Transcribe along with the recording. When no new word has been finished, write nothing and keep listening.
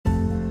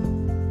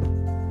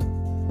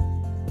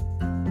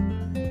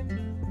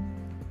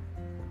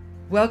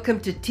Welcome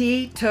to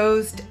Tea,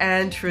 Toast,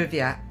 and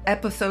Trivia,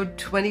 episode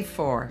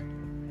 24.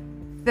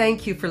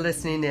 Thank you for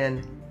listening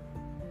in.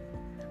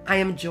 I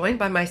am joined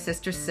by my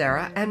sister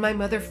Sarah and my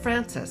mother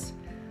Frances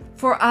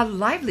for a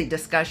lively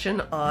discussion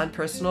on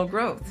personal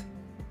growth.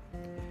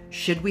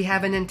 Should we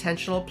have an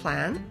intentional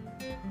plan?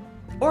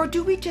 Or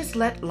do we just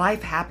let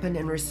life happen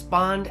and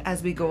respond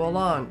as we go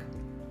along?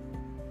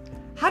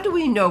 How do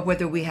we know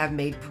whether we have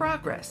made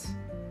progress?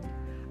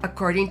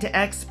 According to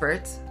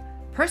experts,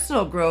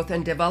 personal growth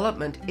and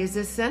development is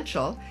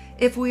essential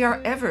if we are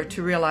ever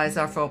to realize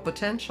our full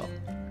potential.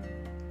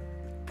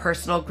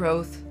 Personal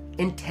growth,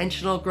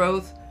 intentional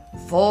growth,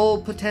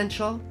 full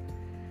potential.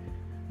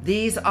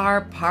 These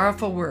are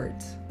powerful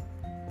words,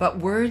 but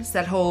words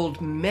that hold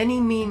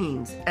many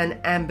meanings and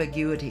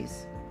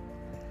ambiguities.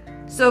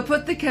 So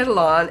put the kettle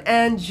on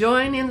and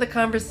join in the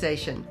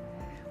conversation.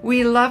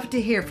 We love to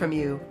hear from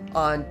you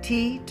on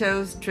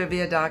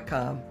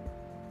teatoasttrivia.com.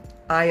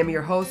 I am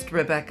your host,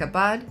 Rebecca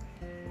Budd,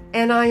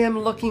 and I am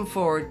looking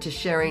forward to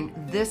sharing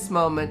this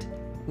moment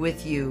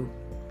with you.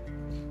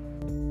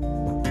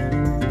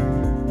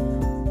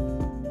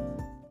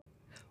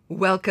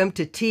 Welcome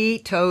to Tea,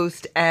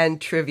 Toast,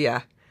 and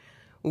Trivia.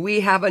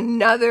 We have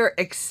another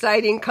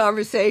exciting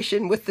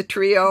conversation with the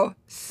trio,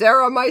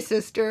 Sarah, my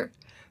sister,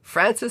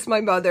 Frances, my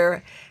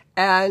mother,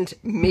 and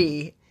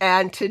me.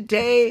 And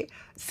today,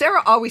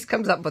 Sarah always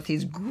comes up with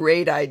these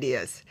great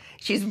ideas.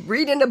 She's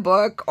reading a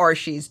book or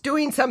she's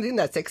doing something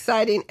that's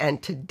exciting,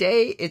 and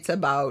today it's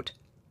about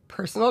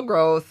personal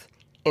growth,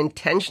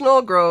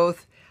 intentional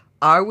growth.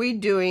 Are we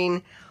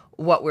doing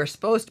what we're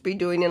supposed to be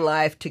doing in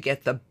life to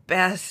get the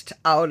best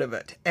out of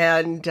it?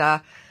 And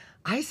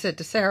I said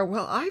to Sarah,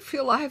 well, I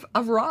feel I've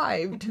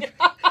arrived.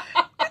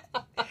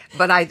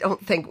 But I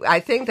think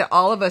that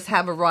all of us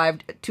have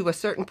arrived to a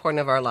certain point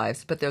of our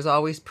lives, but there's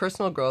always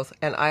personal growth,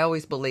 and I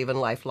always believe in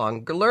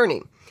lifelong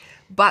learning.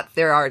 But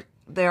there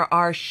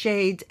are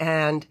shades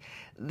and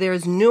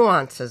there's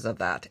nuances of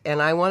that.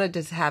 And I wanted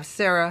to have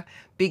Sarah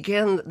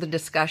begin the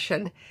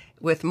discussion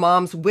with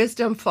Mom's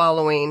wisdom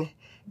following,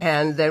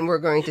 and then we're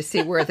going to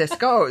see where this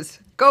goes.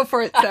 Go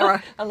for it,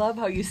 Sarah. I love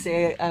how you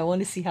say, I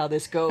want to see how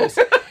this goes.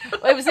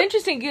 Well, it was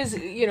interesting because,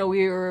 we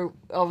were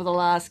over the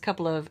last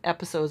couple of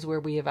episodes where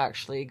we have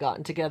actually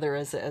gotten together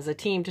as a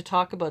team to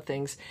talk about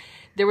things.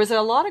 There was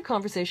a lot of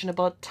conversation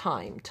about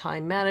time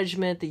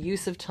management, the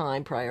use of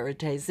time,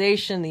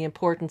 prioritization, the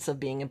importance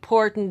of being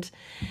important.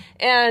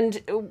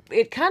 And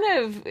it kind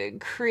of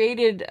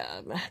created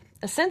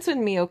a sense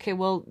in me, okay,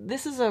 well,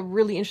 this is a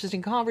really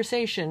interesting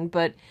conversation,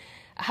 but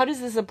how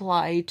does this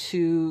apply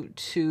to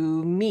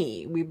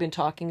me? We've been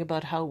talking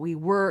about how we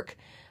work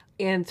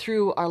and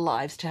through our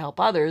lives to help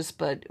others,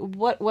 but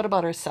what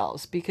about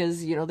ourselves?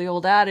 Because, the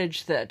old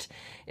adage that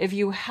if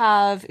you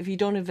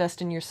don't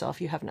invest in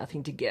yourself, you have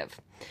nothing to give.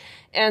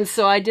 And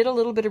so I did a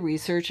little bit of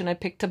research and I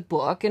picked a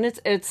book, and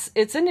it's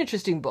an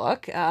interesting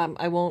book.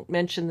 I won't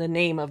mention the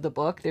name of the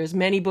book. There's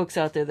many books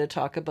out there that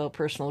talk about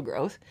personal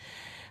growth.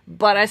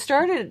 But I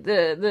started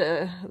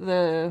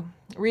the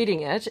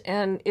reading it,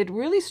 and it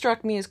really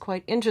struck me as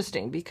quite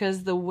interesting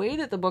because the way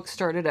that the book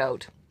started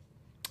out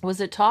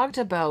was it talked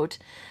about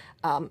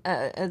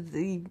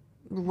the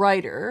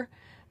writer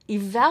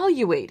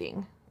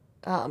evaluating,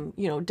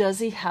 does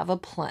he have a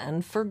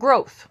plan for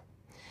growth?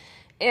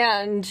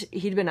 And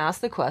he'd been asked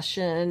the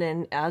question,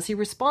 and as he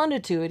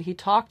responded to it, he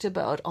talked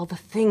about all the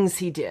things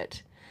he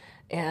did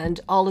and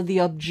all of the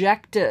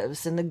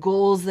objectives and the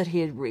goals that he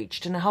had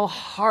reached and how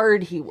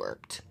hard he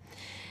worked.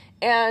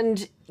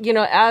 And,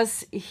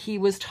 as he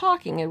was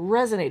talking, it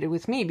resonated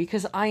with me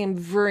because I am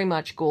very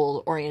much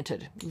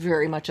goal-oriented,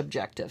 very much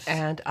objective.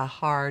 And a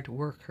hard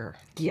worker.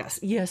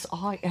 Yes,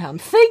 I am.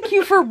 Thank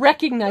you for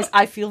recognizing.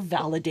 I feel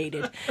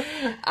validated.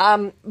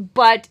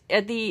 But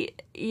at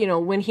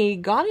when he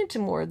got into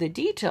more of the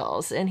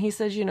details, and he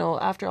says,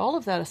 after all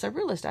of that, I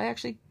realized I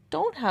actually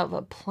don't have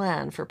a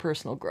plan for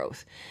personal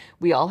growth.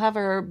 We all have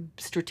our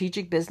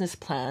strategic business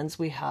plans.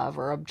 We have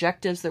our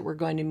objectives that we're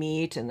going to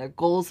meet and the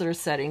goals that are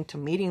setting to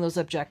meeting those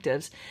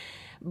objectives.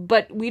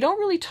 But we don't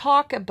really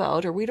talk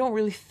about, or we don't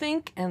really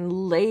think and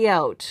lay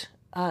out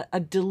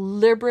a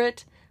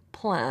deliberate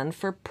plan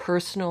for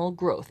personal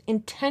growth,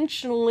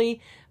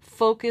 intentionally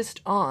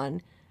focused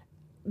on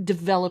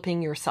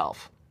developing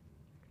yourself.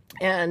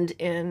 And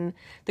in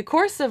the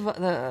course of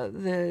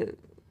the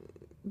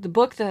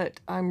book that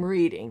I'm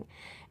reading,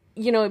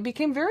 it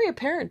became very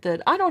apparent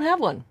that I don't have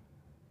one.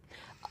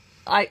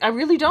 I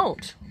really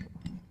don't.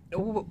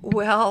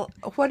 Well,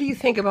 what do you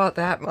think about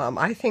that, Mom?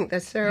 I think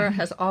that Sarah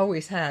has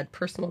always had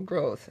personal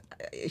growth.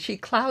 She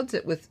clouds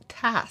it with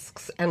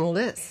tasks and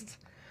lists.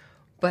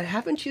 But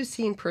haven't you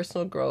seen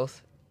personal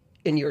growth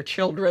in your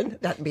children?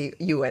 That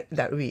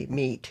would be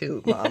me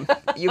too, Mom.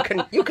 You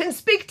can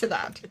speak to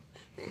that.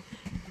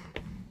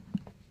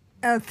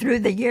 Through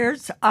the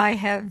years, I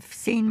have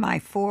seen my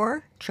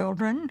 4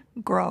 children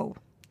grow.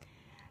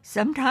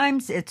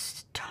 Sometimes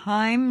it's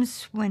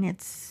times when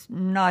it's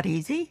not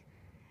easy,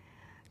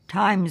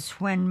 times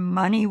when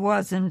money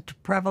wasn't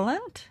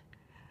prevalent,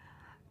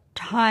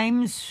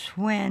 times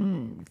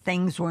when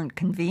things weren't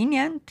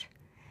convenient,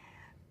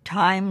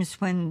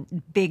 times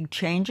when big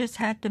changes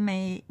had to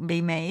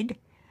be made.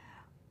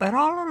 But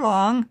all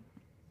along,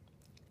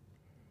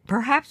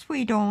 perhaps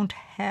we don't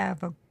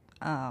have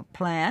a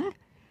plan,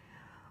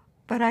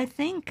 but I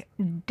think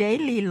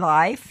daily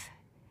life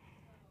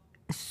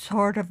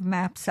sort of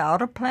maps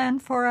out a plan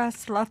for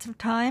us lots of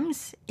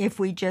times if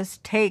we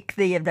just take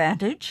the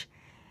advantage.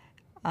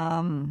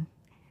 At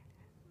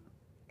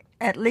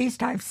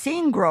least I've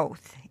seen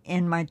growth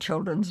in my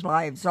children's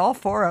lives, all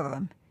 4 of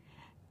them.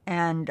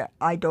 And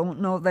I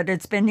don't know that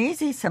it's been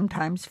easy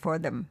sometimes for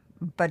them,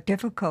 but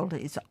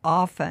difficulties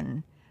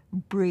often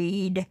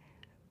breed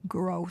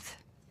growth.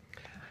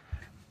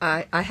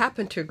 I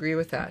happen to agree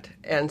with that.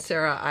 And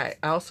Sarah, I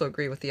also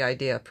agree with the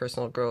idea of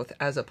personal growth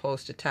as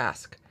opposed to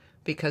task,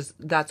 because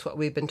that's what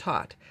we've been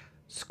taught.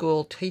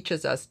 School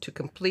teaches us to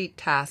complete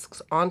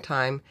tasks on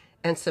time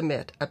and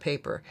submit a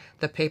paper.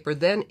 The paper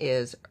then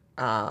is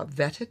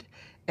vetted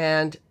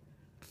and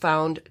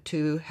found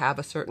to have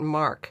a certain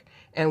mark,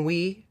 and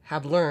we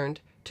have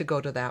learned to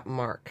go to that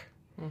mark.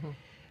 Mm-hmm.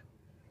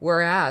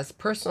 Whereas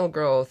personal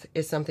growth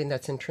is something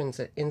that's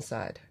intrinsic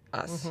inside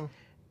us. Mm-hmm.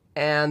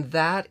 And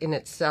that in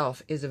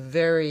itself is a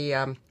very,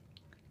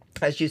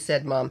 as you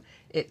said, Mom,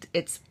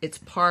 it's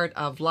part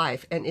of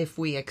life. And if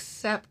we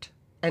accept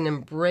and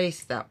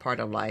embrace that part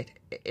of life,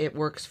 it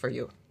works for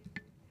you.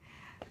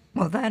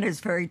 Well, that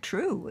is very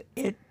true.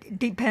 It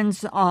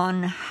depends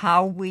on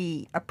how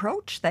we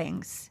approach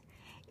things.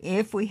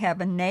 If we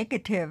have a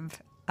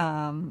negative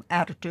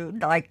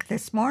attitude, like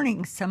this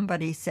morning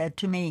somebody said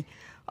to me,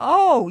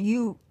 "Oh,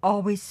 you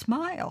always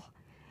smile."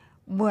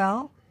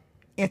 Well,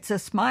 it's a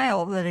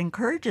smile that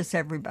encourages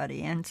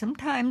everybody, and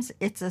sometimes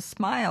it's a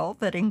smile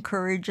that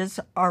encourages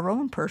our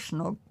own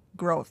personal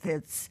growth.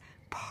 It's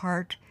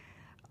part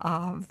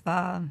of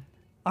our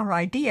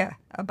idea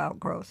about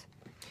growth.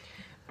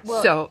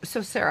 Well,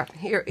 so Sarah,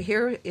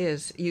 here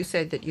is, you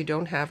said that you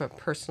don't have a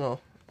personal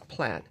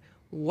plan.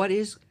 What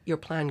is your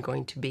plan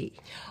going to be?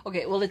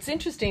 Okay, well, it's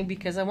interesting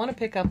because I want to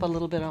pick up a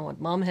little bit on what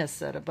Mom has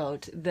said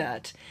about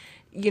that.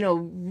 You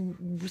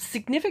know,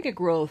 significant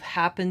growth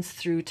happens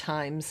through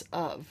times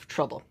of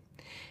trouble.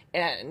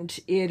 And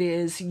it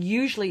is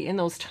usually in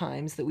those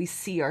times that we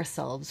see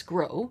ourselves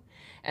grow.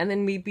 And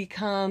then we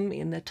become,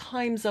 in the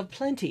times of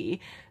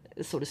plenty,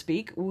 so to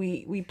speak,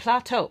 we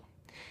plateau.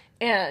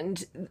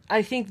 And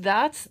I think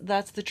that's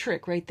the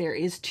trick right there,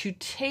 is to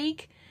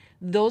take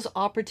those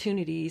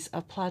opportunities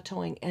of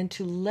plateauing and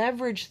to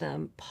leverage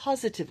them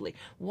positively.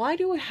 Why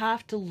do we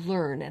have to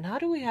learn, and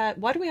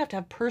why do we have to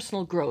have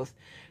personal growth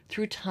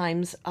through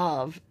times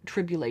of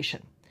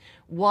tribulation?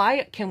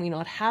 Why can we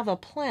not have a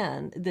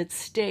plan that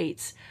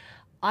states,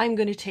 I'm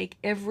going to take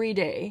every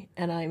day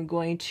and I'm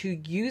going to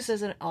use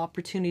as an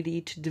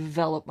opportunity to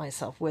develop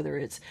myself, whether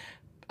it's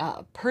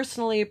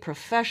personally,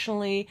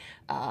 professionally,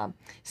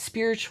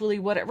 spiritually,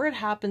 whatever it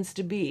happens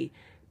to be.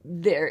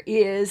 There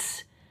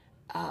is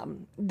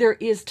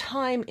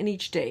time in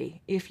each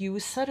day if you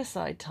set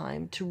aside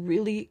time to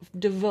really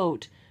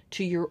devote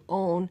to your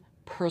own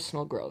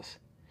personal growth.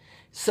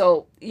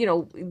 So, you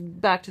know,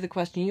 back to the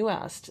question you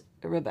asked,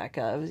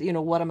 Rebecca, you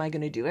know, what am I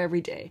going to do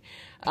every day?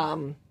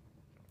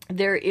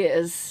 There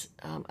is,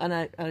 and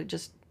I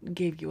just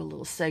gave you a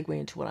little segue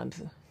into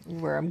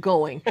where I'm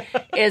going,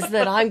 is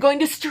that I'm going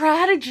to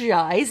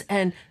strategize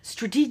and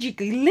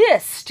strategically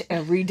list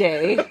every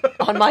day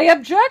on my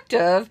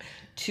objective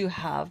to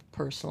have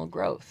personal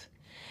growth.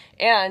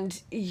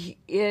 And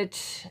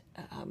it's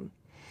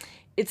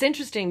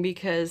interesting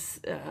because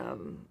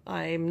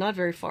I'm not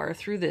very far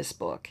through this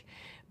book,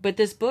 but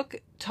this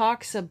book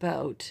talks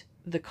about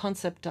the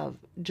concept of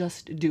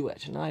just do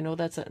it. And I know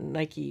that's a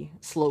Nike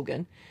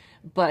slogan,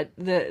 but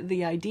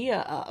the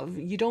idea of,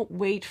 you don't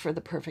wait for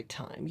the perfect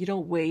time. You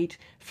don't wait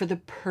for the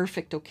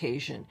perfect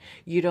occasion.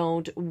 You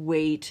don't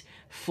wait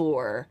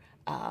for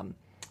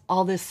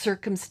all the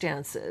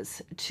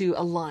circumstances to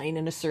align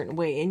in a certain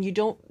way. And you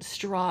don't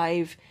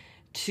strive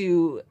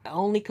to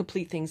only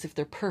complete things if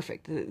they're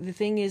perfect. The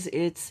thing is,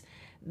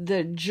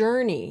 the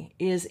journey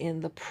is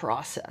in the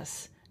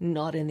process,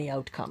 not in the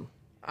outcome.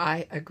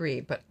 I agree,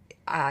 but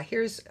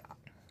here's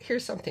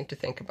something to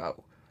think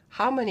about.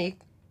 How many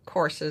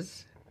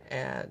courses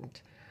and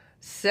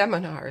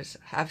seminars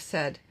have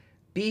said,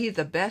 be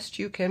the best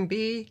you can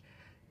be,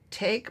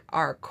 take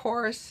our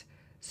course,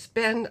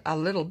 spend a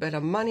little bit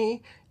of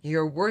money,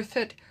 you're worth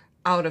it.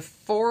 Out of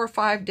 4 or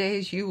 5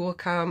 days, you will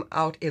come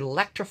out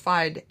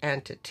electrified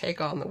and to take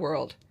on the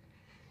world.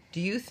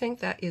 Do you think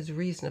that is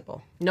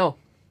reasonable? No,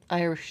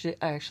 I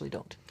actually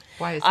don't.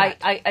 Why is that?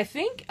 I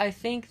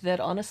think that,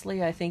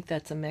 honestly, I think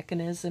that's a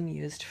mechanism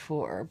used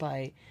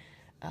by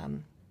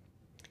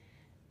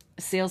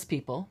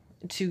salespeople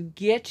to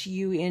get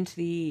you into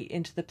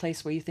the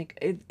place where you think,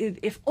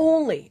 if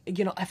only,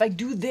 you know, if I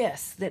do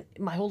this, then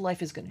my whole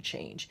life is going to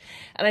change.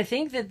 And I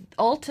think that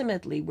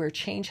ultimately where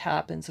change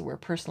happens, or where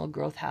personal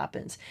growth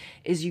happens,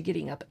 is you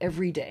getting up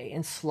every day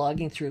and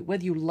slogging through it,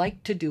 whether you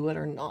like to do it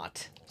or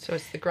not. So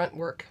it's the grunt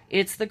work.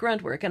 It's the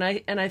grunt work. And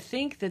I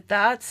think that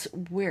that's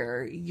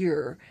where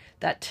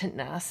that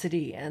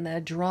tenacity and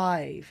that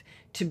drive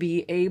to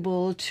be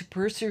able to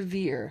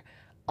persevere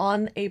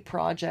on a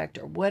project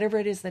or whatever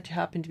it is that you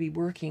happen to be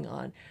working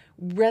on,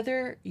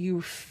 whether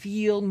you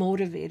feel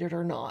motivated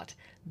or not,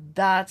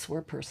 that's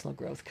where personal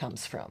growth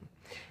comes from.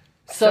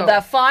 So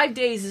that 5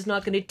 days is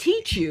not going to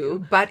teach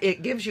you, but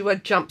it gives you a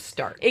jump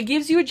start. It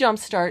gives you a jump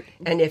start.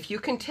 And if you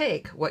can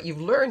take what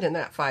you've learned in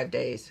that 5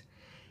 days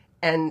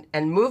and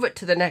move it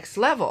to the next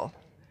level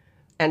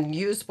and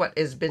use what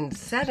has been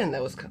said in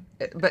those,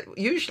 but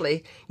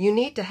usually you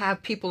need to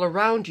have people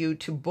around you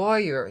to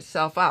buoy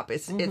yourself up.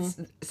 It's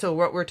so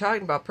what we're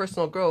talking about,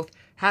 personal growth,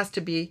 has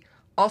to be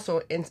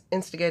also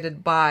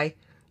instigated by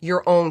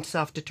your own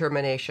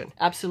self-determination.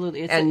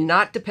 Absolutely. And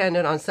not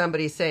dependent on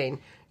somebody saying,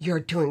 you're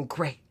doing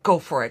great, go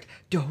for it.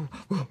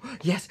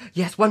 Yes,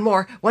 one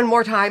more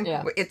time.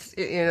 Yeah. It's,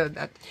 you know,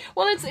 that.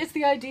 Well, it's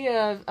the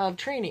idea of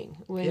training.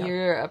 When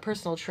you're a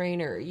personal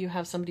trainer, you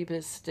have somebody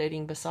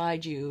sitting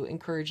beside you,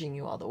 encouraging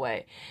you all the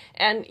way.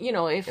 And, you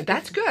know,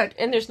 that's good.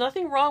 And there's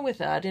nothing wrong with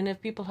that. And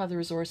if people have the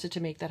resources to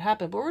make that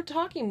happen, but we're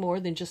talking more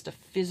than just a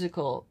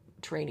physical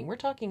training. We're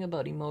talking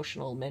about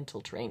emotional,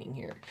 mental training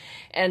here.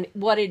 And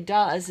what it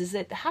does is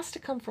it has to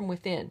come from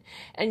within.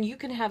 And you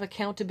can have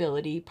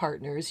accountability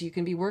partners. You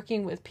can be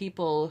working with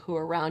people who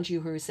are around you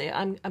who say,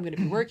 I'm going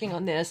to be working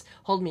on this.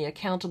 Hold me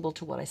accountable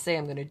to what I say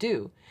I'm going to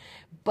do.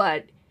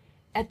 But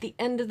at the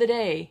end of the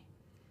day,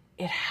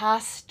 it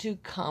has to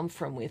come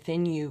from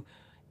within you.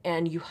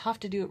 And you have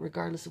to do it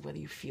regardless of whether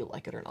you feel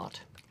like it or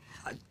not.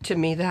 To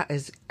me, that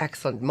is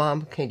excellent.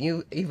 Mom, can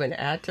you even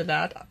add to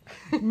that?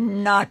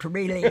 Not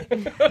really.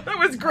 That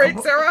was great,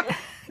 Sarah.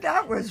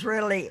 That was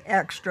really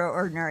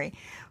extraordinary.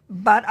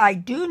 But I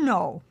do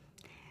know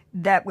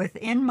that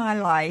within my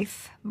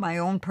life, my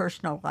own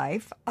personal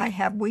life, I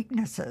have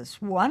weaknesses.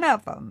 One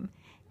of them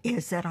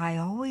is that I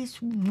always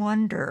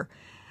wonder,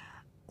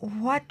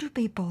 what do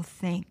people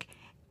think?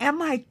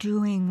 Am I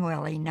doing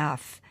well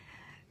enough?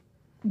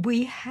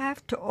 We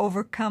have to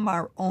overcome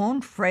our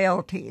own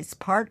frailties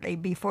partly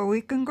before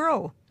we can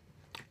grow.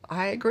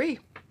 I agree.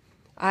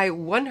 I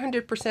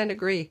 100%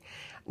 agree.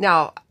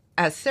 Now,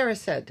 as Sarah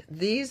said,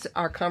 these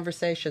are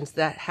conversations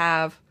that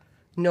have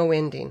no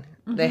ending.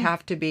 They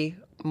have to be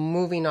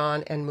moving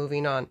on and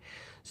moving on.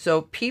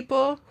 So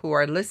people who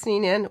are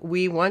listening in,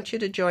 we want you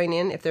to join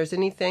in. If there's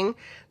anything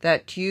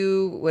that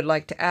you would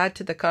like to add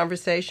to the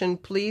conversation,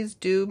 please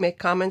do make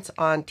comments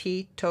on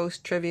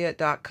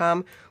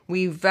teatoasttrivia.com.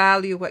 We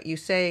value what you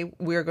say.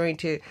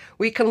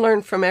 We can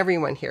learn from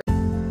everyone here.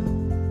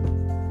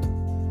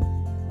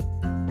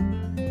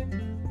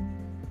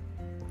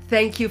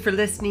 Thank you for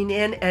listening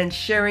in and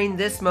sharing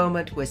this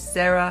moment with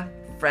Sarah,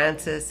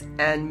 Frances,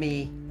 and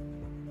me.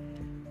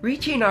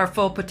 Reaching our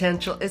full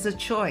potential is a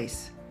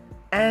choice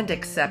and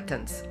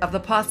acceptance of the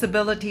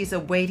possibilities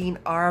awaiting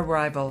our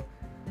arrival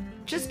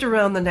just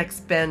around the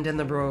next bend in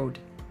the road.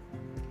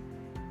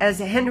 As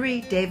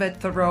Henry David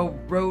Thoreau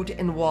wrote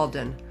in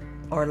Walden,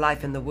 or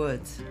Life in the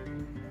Woods,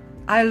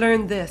 I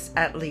learned this,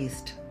 at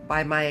least,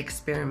 by my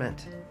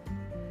experiment,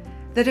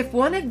 that if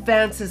one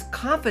advances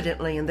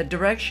confidently in the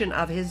direction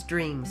of his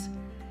dreams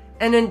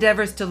and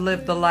endeavors to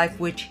live the life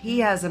which he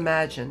has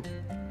imagined,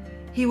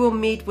 he will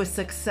meet with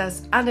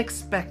success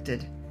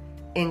unexpected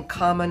in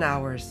common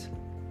hours.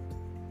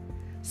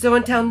 So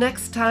until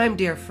next time,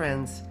 dear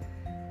friends,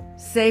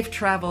 safe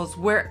travels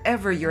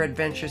wherever your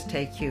adventures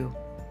take you,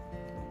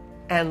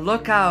 and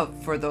look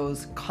out for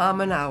those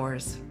common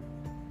hours.